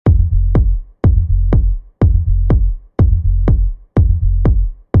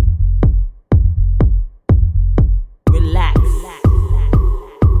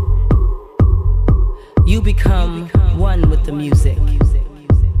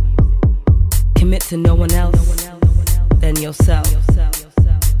to no one else than yourself.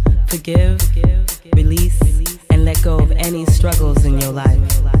 Forgive, release, and let go of any struggles in your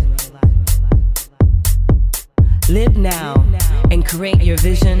life. Live now and create your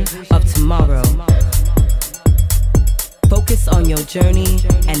vision of tomorrow. Focus on your journey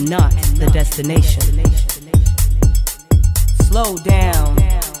and not the destination. Slow down.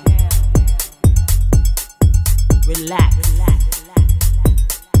 Relax.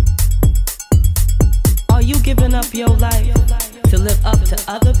 Are you giving up your life to live up to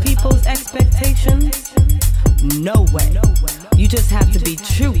other people's expectations? No way. You just have to be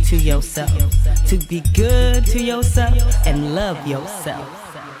true to yourself, to be good to yourself and love yourself.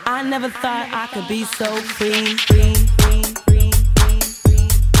 I never thought I could be so free.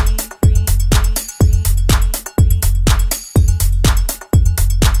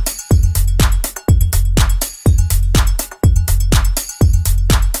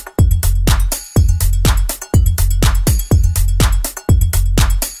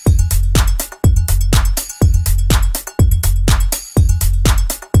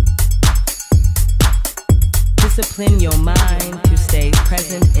 Discipline your mind to stay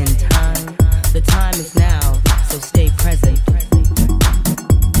present in time. The time is now, so stay present.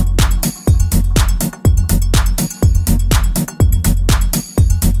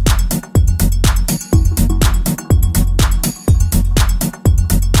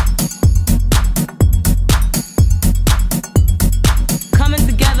 Coming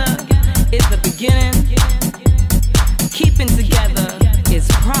together is the beginning. Keeping together is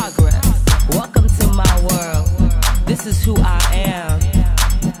progress. Welcome to my world. This is who I am.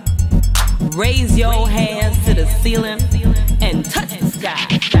 Raise your hands to the ceiling and touch the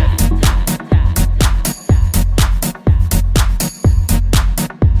sky.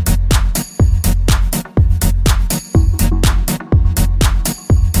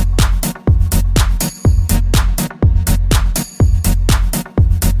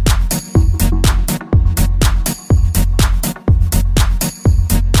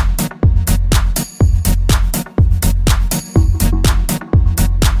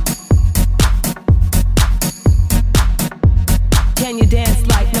 Can you dance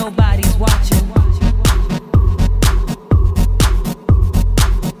like nobody's watching?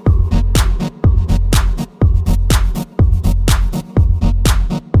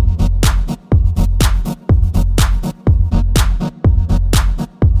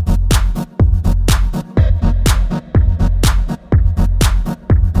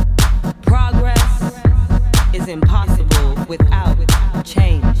 Progress is impossible without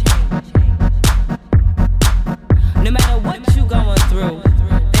change. No matter what you're going through,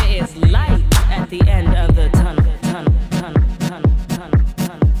 there is light at the end of the tunnel.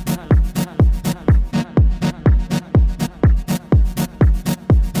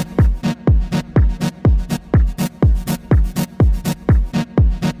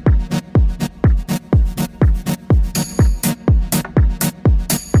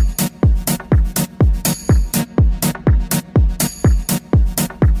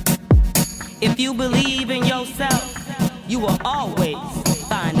 If you believe in yourself, you will always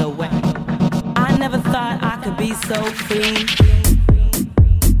find a way. I never thought I could be so free.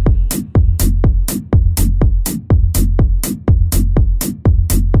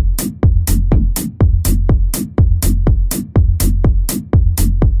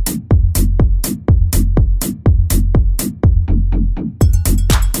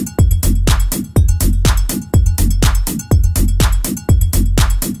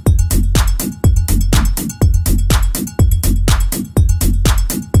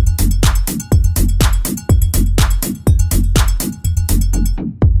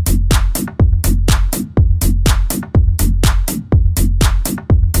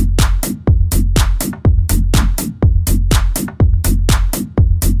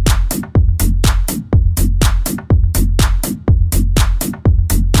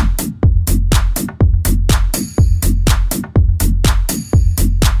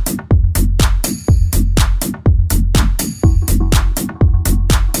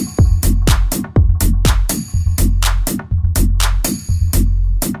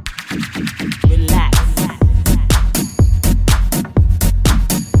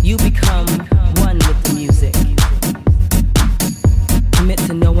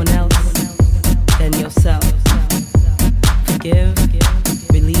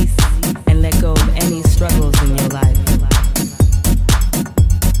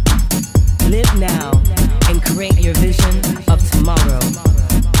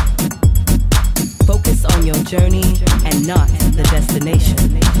 journey and not the destination.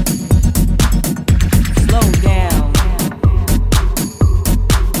 Slow down.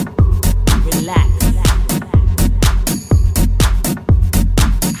 Relax.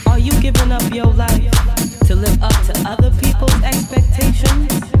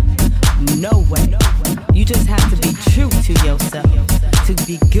 to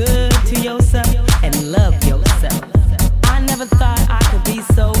be good to yourself and love yourself. I never thought I could be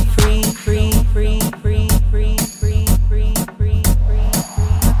so free.